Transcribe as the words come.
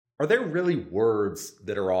Are there really words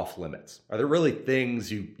that are off limits? Are there really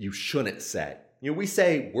things you shouldn't say? We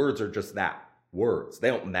say words are just that, words.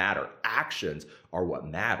 They don't matter. Actions are what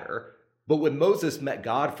matter. But when Moses met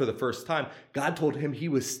God for the first time, God told him he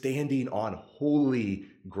was standing on holy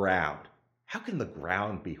ground. How can the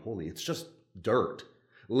ground be holy? It's just dirt.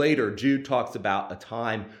 Later, Jude talks about a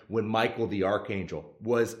time when Michael the archangel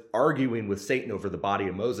was arguing with Satan over the body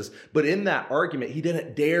of Moses. But in that argument, he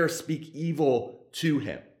didn't dare speak evil to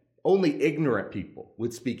him. Only ignorant people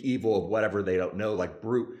would speak evil of whatever they don't know, like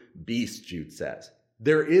brute beasts, Jude says.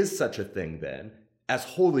 There is such a thing then as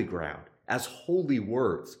holy ground, as holy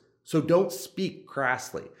words. So don't speak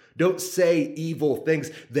crassly. Don't say evil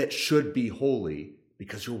things that should be holy,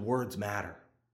 because your words matter.